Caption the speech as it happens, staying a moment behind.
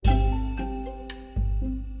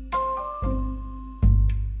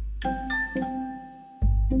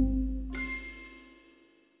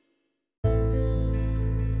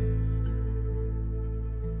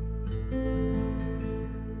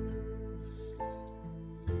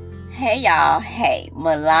Hey y'all, hey,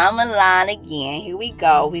 Milan again. Here we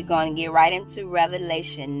go. We're going to get right into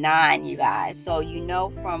Revelation 9, you guys. So,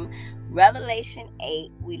 from Revelation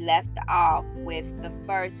 8, we left off with the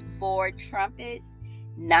first four trumpets,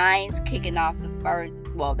 nine's kicking off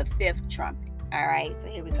the fifth trumpet. All right, so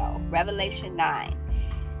here we go. Revelation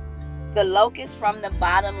 9. The locust from the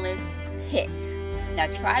bottomless pit. Now,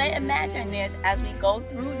 try to imagine this as we go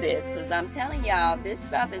through this, because I'm telling y'all, this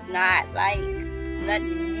stuff is not like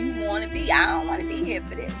nothing you want to be. I don't want to be here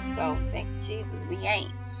for this. So thank Jesus we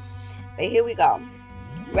ain't. But here we go.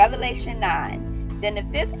 Revelation 9. Then the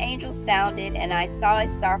fifth angel sounded, and I saw a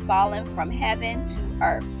star falling from heaven to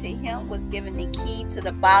earth. To him was given the key to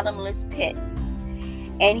the bottomless pit.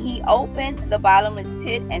 And he opened the bottomless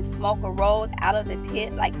pit, and smoke arose out of the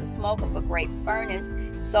pit like the smoke of a great furnace.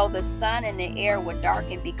 So the sun and the air were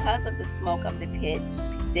darkened because of the smoke of the pit.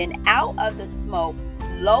 Then out of the smoke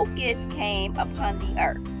locusts came upon the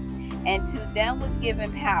earth, and to them was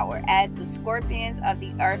given power, as the scorpions of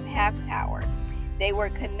the earth have power. They were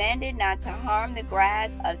commanded not to harm the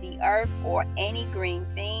grass of the earth, or any green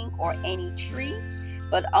thing, or any tree,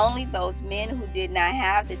 but only those men who did not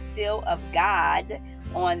have the seal of God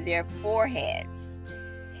on their foreheads.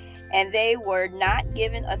 And they were not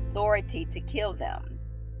given authority to kill them,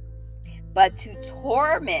 but to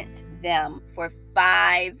torment them for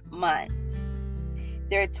 5 months.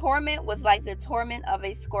 Their torment was like the torment of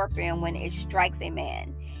a scorpion when it strikes a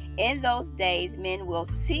man. In those days, men will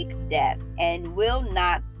seek death and will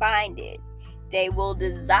not find it. They will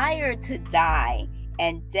desire to die,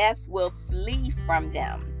 and death will flee from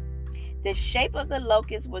them. The shape of the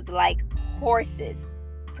locusts was like horses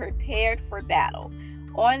prepared for battle.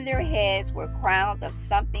 On their heads were crowns of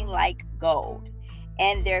something like gold,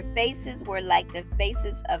 and their faces were like the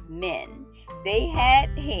faces of men. They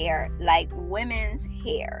had hair like women's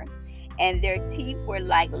hair, and their teeth were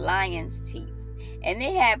like lions' teeth. And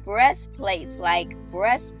they had breastplates like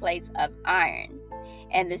breastplates of iron.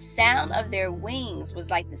 And the sound of their wings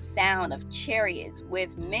was like the sound of chariots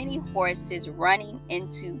with many horses running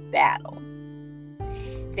into battle.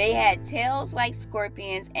 They had tails like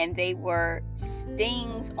scorpions, and they were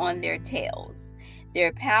stings on their tails.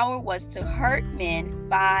 Their power was to hurt men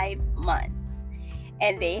 5 months.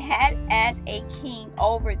 And they had as a king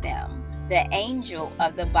over them the angel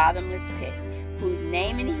of the bottomless pit, whose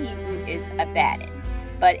name in Hebrew is Abaddon,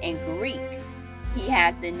 but in Greek he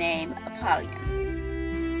has the name Apollyon.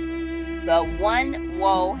 The one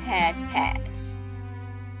woe has passed.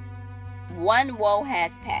 One woe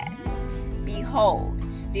has passed. Behold,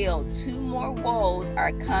 still 2 more woes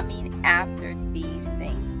are coming after these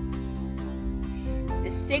things. The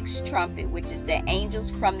sixth trumpet, which is the angels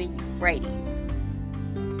from the Euphrates.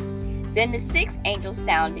 Then the sixth angel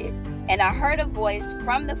sounded, and I heard a voice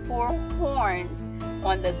from the 4 horns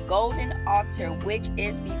on the golden altar which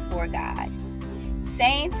is before God,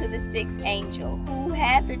 saying to the sixth angel who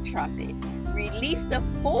had the trumpet, release the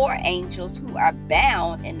 4 angels who are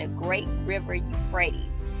bound in the great river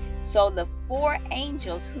Euphrates. So the 4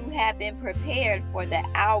 angels who have been prepared for the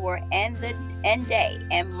hour and day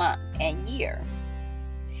and month and year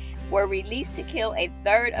were released to kill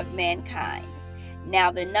 1/3 of mankind.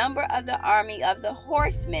 Now the number of the army of the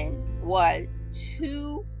horsemen was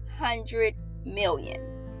 200 million.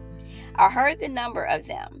 I heard the number of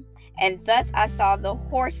them, and thus I saw the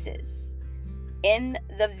horses in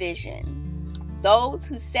the vision. Those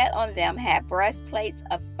who sat on them had breastplates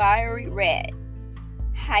of fiery red,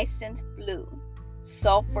 hyacinth blue,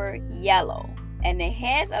 sulfur yellow, and the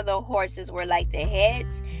heads of the horses were like the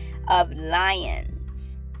heads of lions.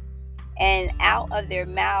 And out of their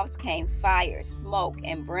mouths came fire, smoke,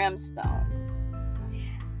 and brimstone.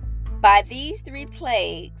 By these 3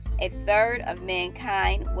 plagues, 1/3 of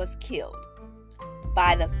mankind was killed,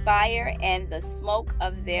 by the fire and the smoke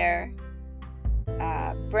of their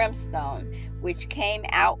brimstone, which came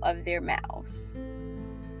out of their mouths.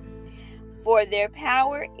 For their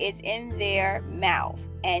power is in their mouth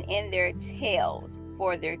and in their tails,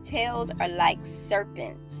 for their tails are like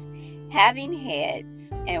serpents, having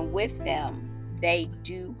heads, and with them they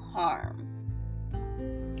do harm.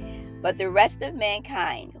 But the rest of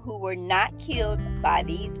mankind who were not killed by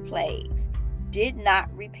these plagues did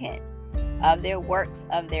not repent of their works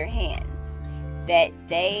of their hands, that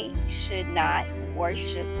they should not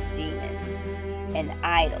worship demons and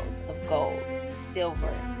idols of gold,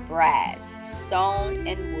 silver, brass, stone,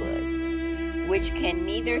 and wood, which can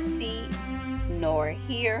neither see, nor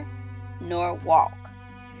hear, nor walk.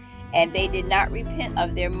 And they did not repent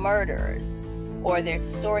of their murders, or their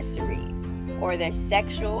sorceries, or their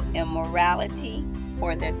sexual immorality,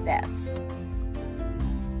 or their thefts.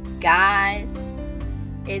 Guys,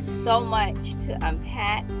 It's so much to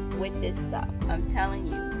unpack with this stuff. I'm telling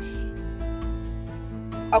you.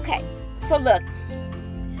 Okay, so look,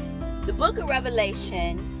 the book of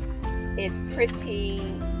Revelation is pretty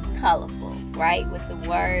colorful, right? With the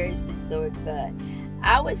words, the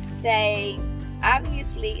I would say,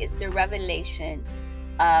 obviously, it's the revelation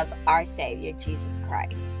of our Savior, Jesus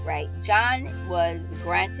Christ, right? John was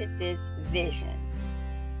granted this vision.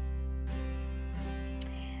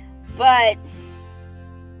 But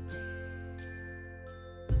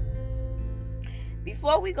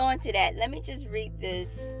before we go into that, let me just read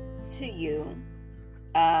this to you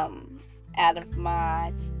out of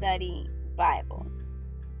my study Bible.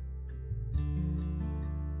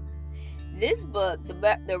 This book,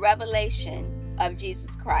 the revelation of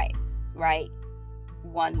Jesus Christ, right?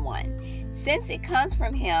 1:1. Since it comes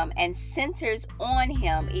from him and centers on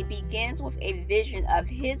him, it begins with a vision of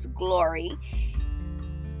his glory,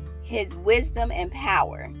 his wisdom and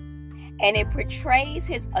power, and it portrays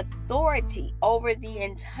his authority over the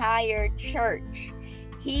entire church.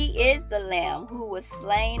 He is the Lamb who was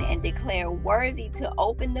slain and declared worthy to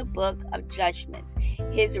open the book of judgments.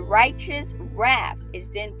 His righteous wrath is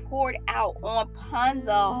then poured out upon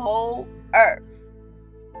the whole earth.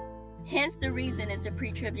 Hence the reason is the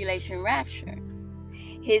pre-tribulation rapture.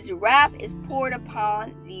 His wrath is poured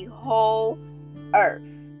upon the whole earth.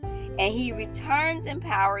 And he returns in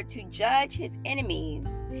power to judge his enemies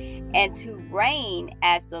and to reign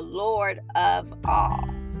as the Lord of all.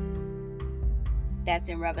 That's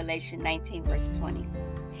in Revelation 19, verse 20.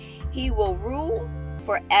 He will rule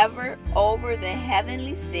forever over the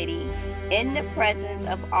heavenly city in the presence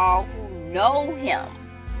of all who know him.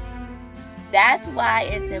 That's why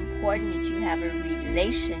it's important that you have a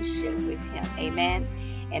relationship with him. Amen.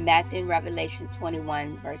 And that's in Revelation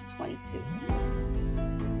 21, verse 22.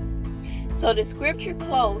 So the scripture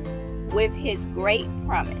closes with his great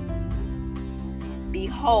promise.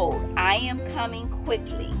 Behold, I am coming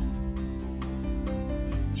quickly.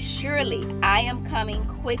 Surely I am coming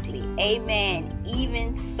quickly. Amen.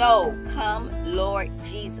 Even so, come, Lord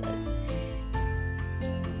Jesus.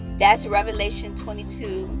 That's Revelation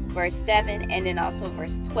 22, verse 7, and then also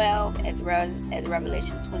verse 12, as well as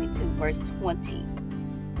Revelation 22, verse 20.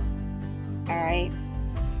 All right.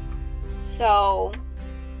 So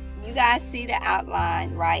you guys see the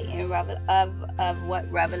outline, right, of what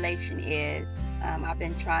Revelation is. I've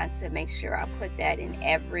been trying to make sure I put that in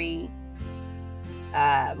every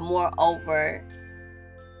moreover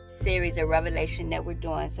series of Revelation that we're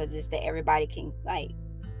doing, so just that everybody can like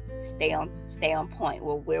stay on point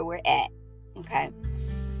with where we're at. Okay.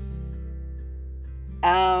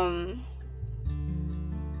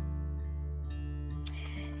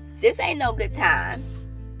 This ain't no good time,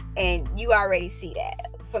 and you already see that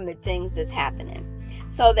from the things that's happening.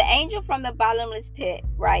 So the angel from the bottomless pit,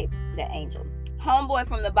 right? The angel, homeboy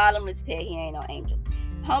from the bottomless pit. He ain't no angel.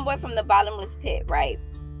 Homeboy from the bottomless pit, right?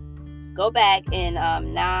 Go back in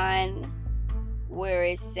 9, where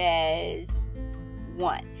it says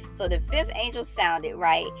 1. So the fifth angel sounded,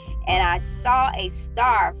 right? And I saw a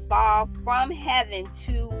star fall from heaven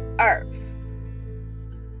to earth.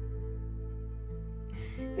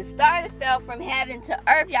 The star that fell from heaven to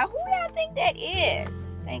earth, y'all, who y'all think that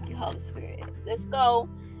is? Thank you, Holy Spirit. Let's go.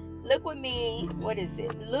 Look with me. What is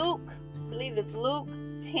it? Luke, I believe it's Luke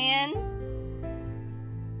 10.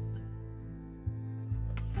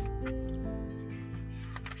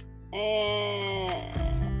 And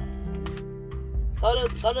go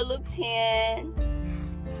to Luke 10.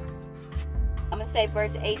 I'm going to say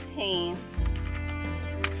verse 18.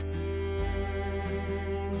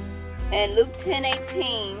 And Luke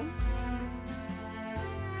 10:18.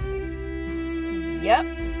 Yep.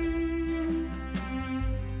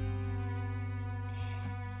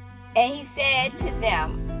 And he said to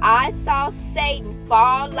them, I saw Satan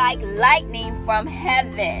fall like lightning from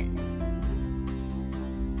heaven.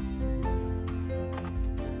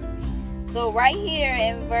 So right here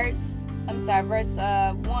in verse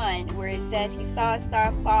 1, where it says he saw a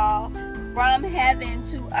star fall from heaven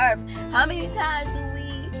to earth. How many times do we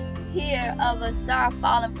hear of a star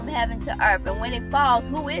falling from heaven to earth? And when it falls,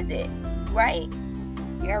 who is it? Right?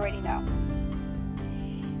 You already know.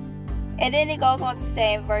 And then it goes on to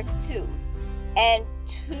say in verse 2, and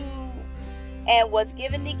was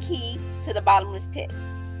given the key to the bottomless pit.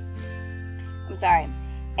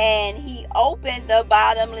 And he opened the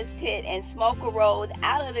bottomless pit, and smoke arose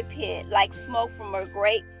out of the pit like smoke from a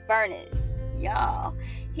great furnace. Y'all,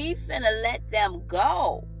 he finna let them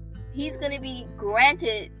go. He's going to be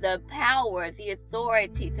granted the power, the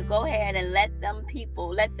authority to go ahead and let them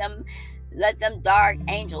dark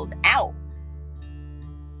angels out.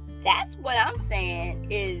 That's what I'm saying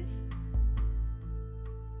is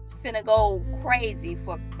finna go crazy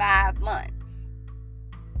for 5 months.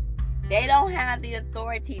 They don't have the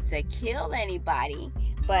authority to kill anybody,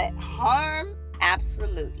 but harm,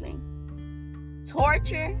 absolutely.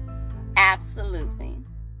 Torture, absolutely.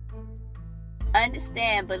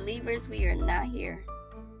 Understand, believers, we are not here.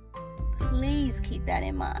 Please keep that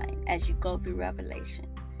in mind as you go through Revelation.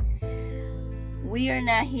 We are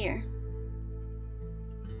not here.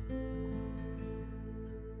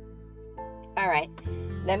 All right,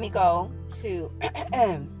 let me go to,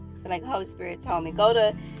 like Holy Spirit told me, go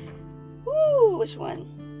to, which one?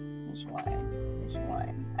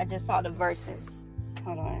 I just saw the verses.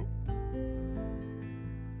 Hold on.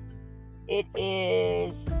 It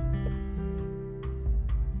is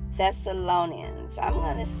Thessalonians. I'm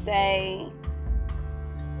going to say,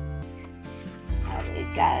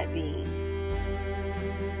 it got to be.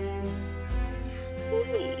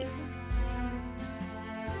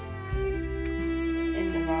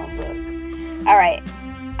 In the wrong book. All right.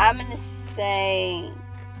 I'm going to say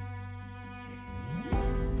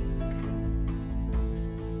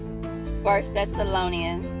First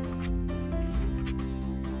Thessalonians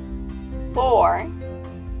 4.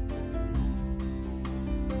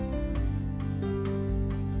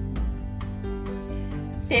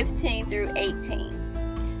 (15 through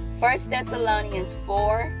 18). 1 Thessalonians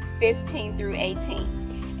 4, 15 through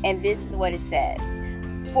 18. And this is what it says.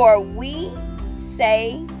 For we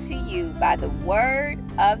say to you by the word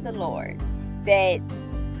of the Lord, that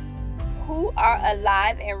who are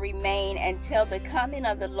alive and remain until the coming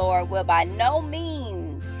of the Lord will by no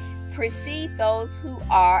means precede those who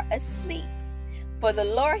are asleep. For the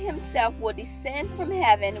Lord himself will descend from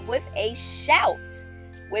heaven with a shout,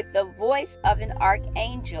 with the voice of an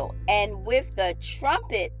archangel, and with the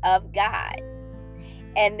trumpet of God.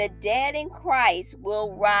 And the dead in Christ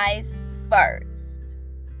will rise first.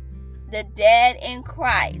 The dead in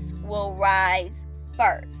Christ will rise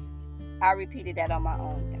first. I repeated that on my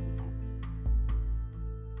own second time.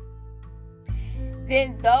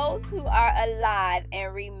 Then those who are alive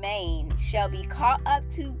and remain shall be caught up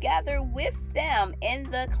together with them in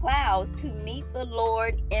the clouds to meet the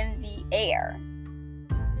Lord in the air.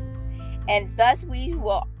 And thus we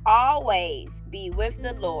will always be with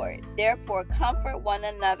the Lord. Therefore, comfort one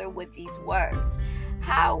another with these words.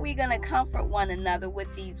 How are we going to comfort one another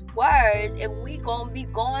with these words if we're going to be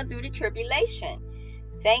going through the tribulation?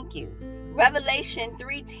 Thank you. Revelation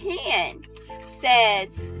 3:10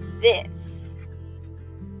 says this.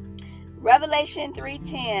 Revelation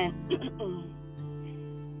 3:10.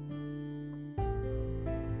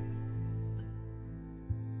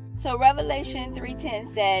 So Revelation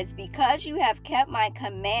 3:10 says, because you have kept my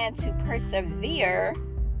command to persevere,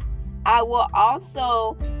 I will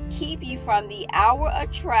also keep you from the hour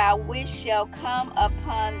of trial which shall come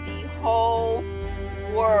upon the whole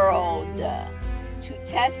world to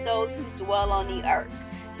test those who dwell on the earth.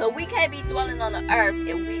 So we can't be dwelling on the earth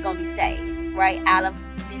if we're going to be saved, right? Out of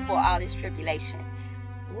before all this tribulation.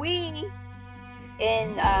 We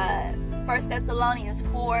in 1 Thessalonians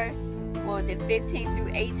 4, 15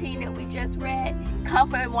 through 18 that we just read,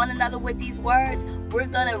 comfort one another with these words. We're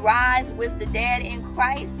going to rise with the dead in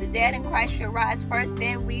Christ. The dead in Christ shall rise first,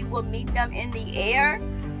 then we will meet them in the air.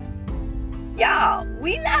 Y'all,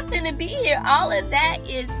 we not going to be here. All of that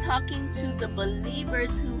is talking to the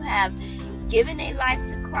believers who have given their life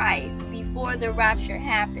to Christ before the rapture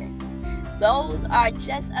happens. Those are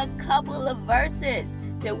just a couple of verses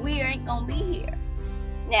that we ain't going to be here.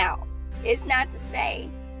 Now, it's not to say,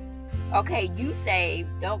 okay, you saved,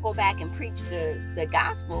 don't go back and preach the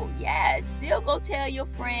gospel. Yes, still go tell your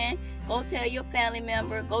friend, go tell your family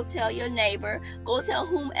member, go tell your neighbor, go tell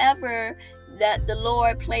whomever that the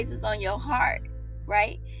Lord places on your heart,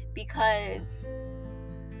 right? Because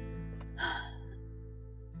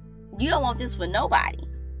you don't want this for nobody.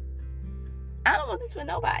 I don't want this for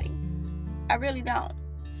nobody. I really don't.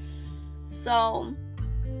 So,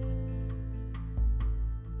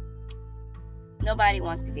 nobody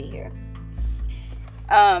wants to be here.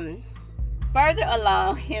 Further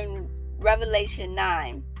along in Revelation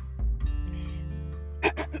 9,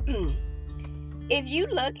 if you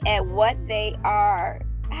look at what they are,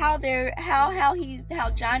 how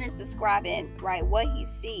John is describing, right, what he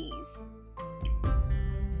sees.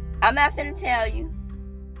 I'm not finna tell you.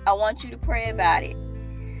 I want you to pray about it.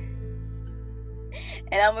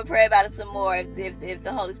 And I'm gonna pray about it some more if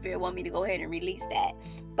the Holy Spirit want me to go ahead and release that.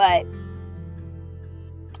 But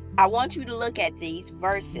I want you to look at these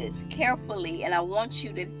verses carefully, and I want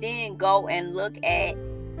you to then go and look at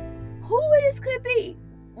who this could be.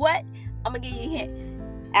 What? I'm gonna give you a hint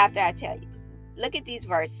after I tell you. look at these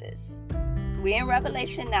verses. We're in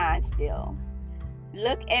Revelation 9 still.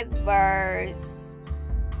 Look at verse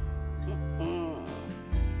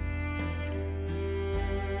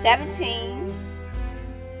 17.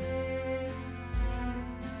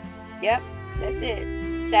 Yep, that's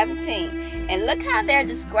it. 17. And look how they're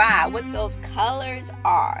described, what those colors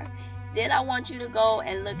are. Then I want you to go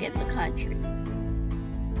and look at the countries.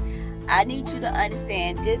 I need you to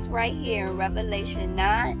understand this right here in Revelation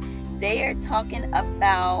 9. They are talking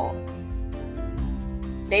about,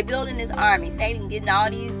 they building this army, Satan getting all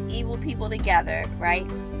these evil people together, right?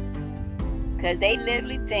 Because they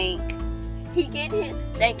literally think he getting his,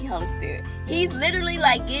 thank you, Holy Spirit. He's literally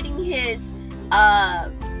like getting his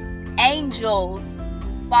angels,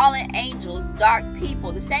 fallen angels, dark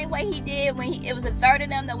people, the same way he did when it was a third of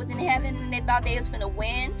them that was in heaven and they thought they was finna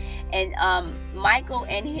win, and Michael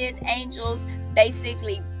and his angels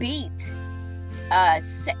basically beat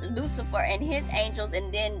Lucifer and his angels,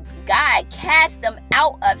 and then God cast them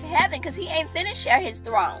out of heaven because he ain't finished share his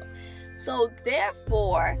throne. So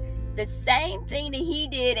therefore, the same thing that he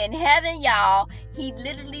did in heaven, y'all, he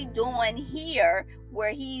literally doing here,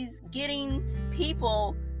 where he's getting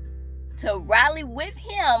people to rally with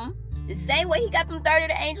him. The same way he got them 30 of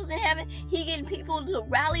the angels in heaven, he getting people to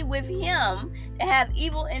rally with him, to have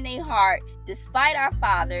evil in their heart, despite our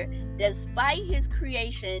Father, despite his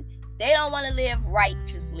creation. They don't want to live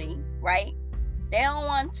righteously, right? They don't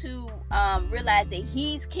want to realize that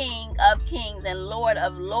he's King of kings and Lord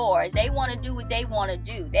of lords. They want to do what they want to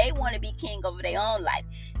do. They want to be king over their own life.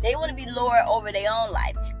 They want to be Lord over their own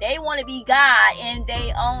life. They want to be God in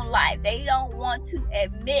their own life. They don't want to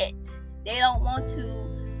admit. They don't want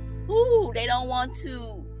to, they don't want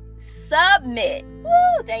to submit.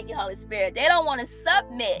 Thank you, Holy Spirit. They don't want to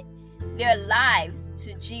submit their lives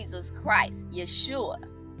to Jesus Christ, Yeshua,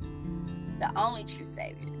 the only true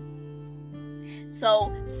Savior.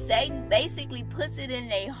 So Satan basically puts it in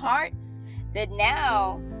their hearts that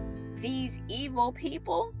now these evil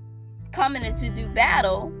people coming in to do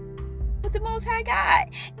battle with the Most High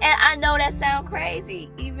God. And I know that sounds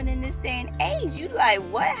crazy. Even in this day and age, you like,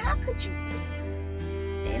 what? How could you?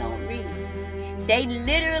 They don't really. They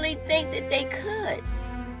literally think that they could.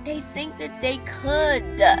 They think that they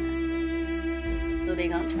could. So they're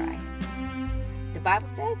going to try. The Bible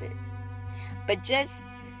says it. But just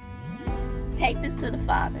take this to the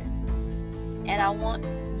Father, and I want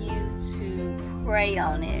you to pray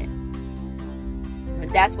on it.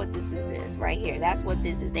 But that's what this is right here. That's what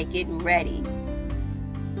this is. They're getting ready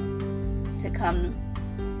to come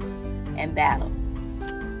and battle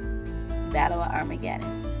of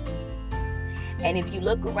Armageddon. And if you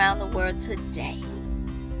look around the world today,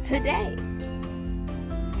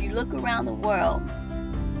 if you look around the world,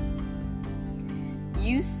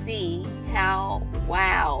 you see how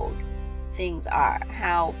wild things are,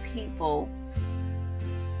 how people,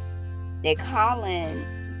 they're calling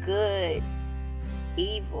good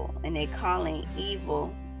evil and they're calling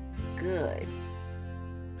evil good.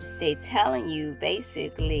 They're telling you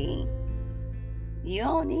basically you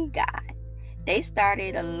don't need God. They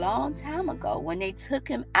started a long time ago when they took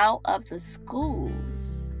him out of the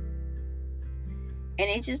schools, and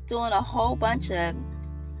they're just doing a whole bunch of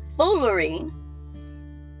foolery.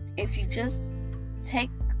 If you just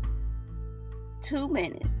take 2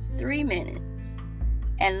 minutes, 3 minutes,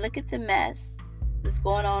 and look at the mess that's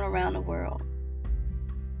going on around the world.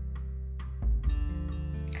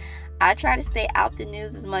 I try to stay out the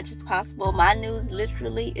news as much as possible. My news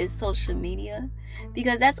literally is social media,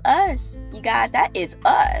 because that's us. You guys, that is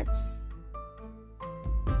us.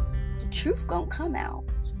 The truth gonna come out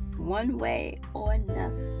one way or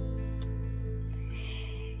another.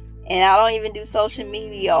 And I don't even do social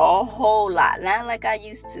media a whole lot, not like I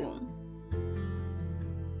used to.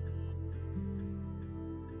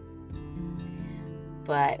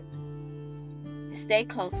 But stay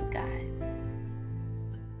close with God.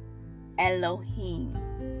 Elohim,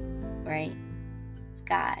 right? It's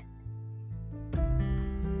God.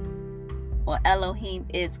 Well, Elohim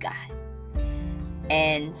is God.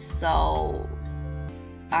 And so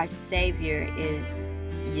our Savior is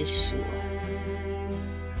Yeshua.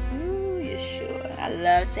 Ooh, Yeshua. I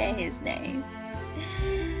love saying his name.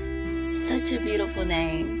 Such a beautiful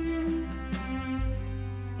name.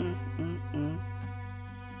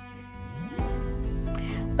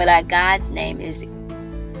 But our God's name is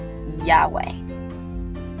Yahweh.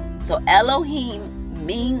 So Elohim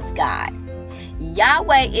means God.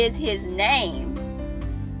 Yahweh is his name.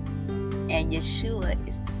 And Yeshua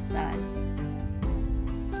is the son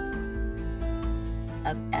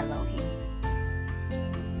of Elohim.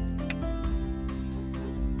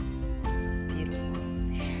 It's beautiful.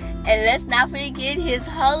 And let's not forget his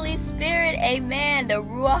Holy Spirit. Amen. The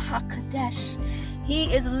Ruach HaKodesh. He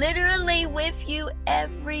is literally with you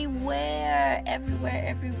everywhere.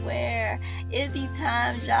 It be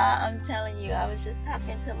times, y'all, I'm telling you, I was just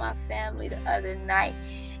talking to my family the other night,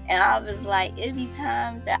 and I was like, it be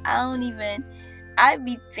times that I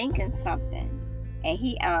be thinking something, and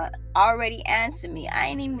he already answered me. I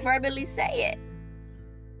ain't even verbally say it.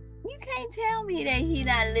 You can't tell me that he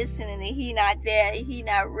not listening, that he not there, that he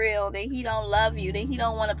not real, that he don't love you, that he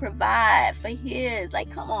don't want to provide for his.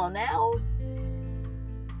 Like, come on now.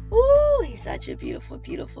 Ooh, he's such a beautiful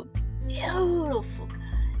God.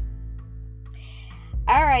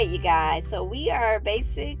 All right, you guys. So we are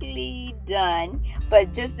basically done.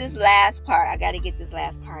 But just this last part. I got to get this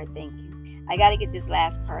last part. Thank you. I got to get this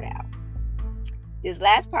last part out. This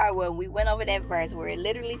last part where we went over that verse where it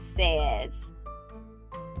literally says,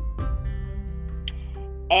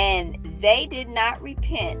 and they did not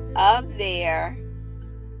repent of their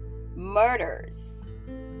murders,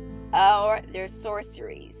 or their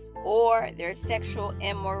sorceries, or their sexual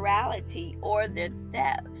immorality, or their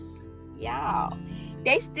thefts. Y'all,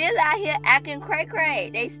 they still out here acting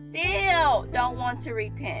cray-cray. They still don't want to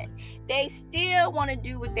repent. They still want to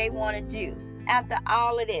do what they want to do after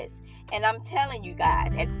all of this. And I'm telling you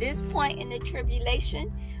guys, at this point in the tribulation,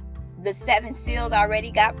 the 7 seals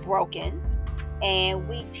already got broken. And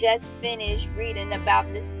we just finished reading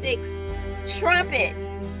about the 6th trumpet.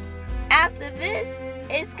 After this,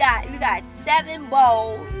 you got 7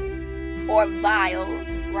 bowls or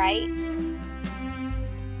vials, right?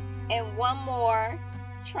 And 1 more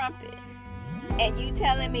trumpet. And you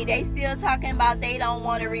telling me they still talking about they don't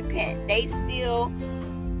want to repent. They still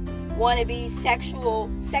want to be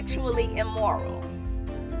sexually immoral.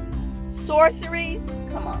 Sorceries,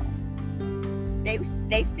 come on.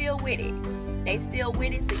 They still with it. They still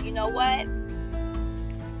with it, so you know what?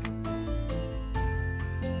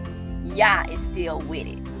 Yah is still with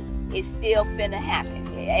it. It's still finna happen.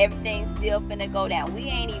 Everything's still finna go down. We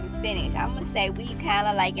ain't even finished. I'm gonna say we kind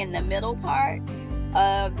of like in the middle part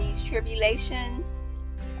of these tribulations,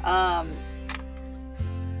 because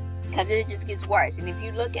it just gets worse. And if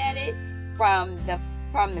you look at it from the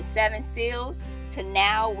 7 seals to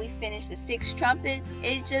now, we finished the 6 trumpets.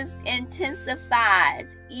 It just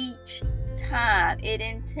intensifies each time. It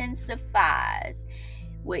intensifies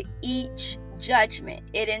with each judgment.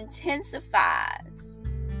 It intensifies.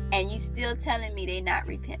 And you still telling me they not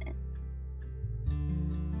repenting.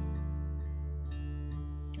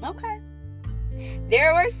 Okay.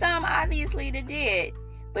 There were some obviously that did,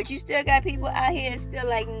 but you still got people out here still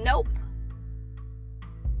like, nope.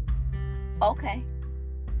 Okay.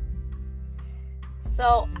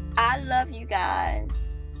 So I love you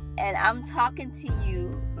guys, and I'm talking to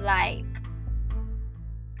you like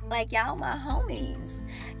y'all my homies,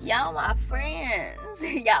 y'all my friends,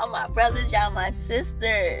 y'all my brothers, y'all my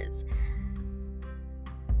sisters.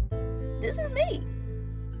 This is me.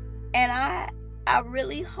 And I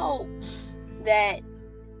really hope that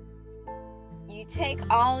you take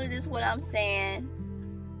all of this, what I'm saying,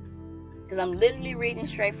 because I'm literally reading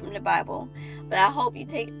straight from the Bible, but I hope you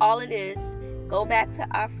take all of this, go back to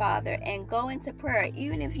our Father, and go into prayer.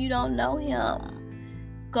 Even if you don't know him,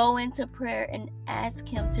 go into prayer and ask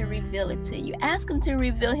him to reveal it to you. Ask him to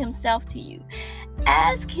reveal himself to you.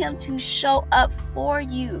 Ask him to show up for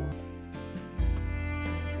you.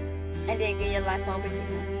 And then give your life over to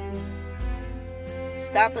him.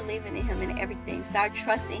 Start believing in him in everything. Start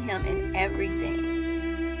trusting him in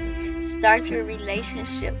everything. Start your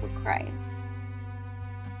relationship with Christ.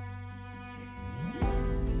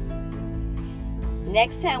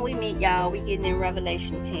 Next time we meet, y'all, we getting in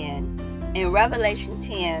Revelation 10. In Revelation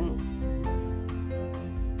 10,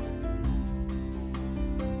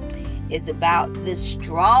 it's about this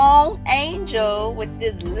strong angel with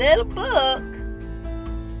this little book.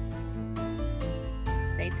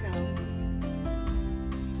 Stay tuned.